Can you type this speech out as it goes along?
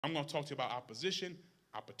I'm going to talk to you about opposition,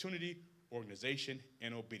 opportunity, organization,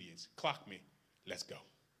 and obedience. Clock me. Let's go.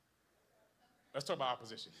 Let's talk about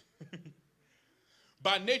opposition.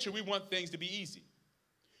 By nature, we want things to be easy.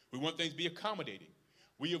 We want things to be accommodating.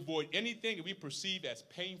 We avoid anything that we perceive as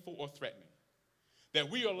painful or threatening. That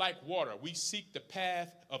we are like water. We seek the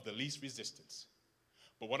path of the least resistance.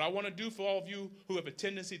 But what I want to do for all of you who have a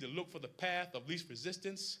tendency to look for the path of least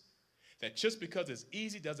resistance, that just because it's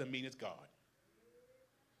easy doesn't mean it's God.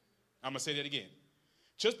 I'm going to say that again.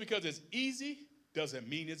 Just because it's easy doesn't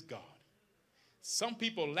mean it's God. Some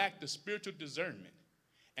people lack the spiritual discernment,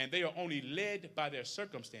 and they are only led by their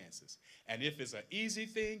circumstances. And if it's an easy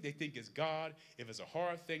thing, they think it's God. If it's a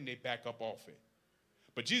hard thing, they back up off it.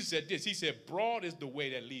 But Jesus said this. He said, broad is the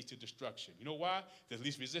way that leads to destruction. You know why? There's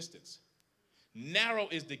least resistance. Narrow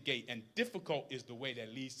is the gate, and difficult is the way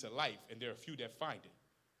that leads to life, and there are few that find it.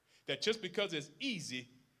 That just because it's easy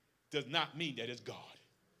does not mean that it's God.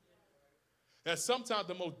 That sometimes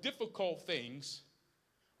the most difficult things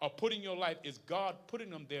are put in your life is God putting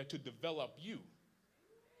them there to develop you.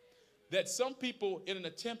 That some people, in an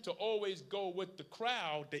attempt to always go with the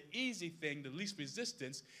crowd, the easy thing, the least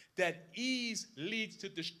resistance, that ease leads to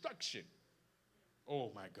destruction.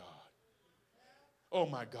 Oh my God. Oh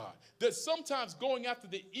my God. That sometimes going after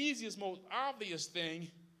the easiest, most obvious thing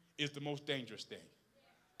is the most dangerous thing.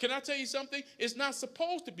 Can I tell you something? It's not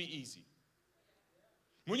supposed to be easy.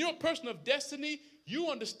 When you're a person of destiny, you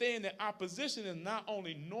understand that opposition is not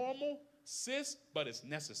only normal, sis, but it's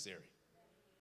necessary.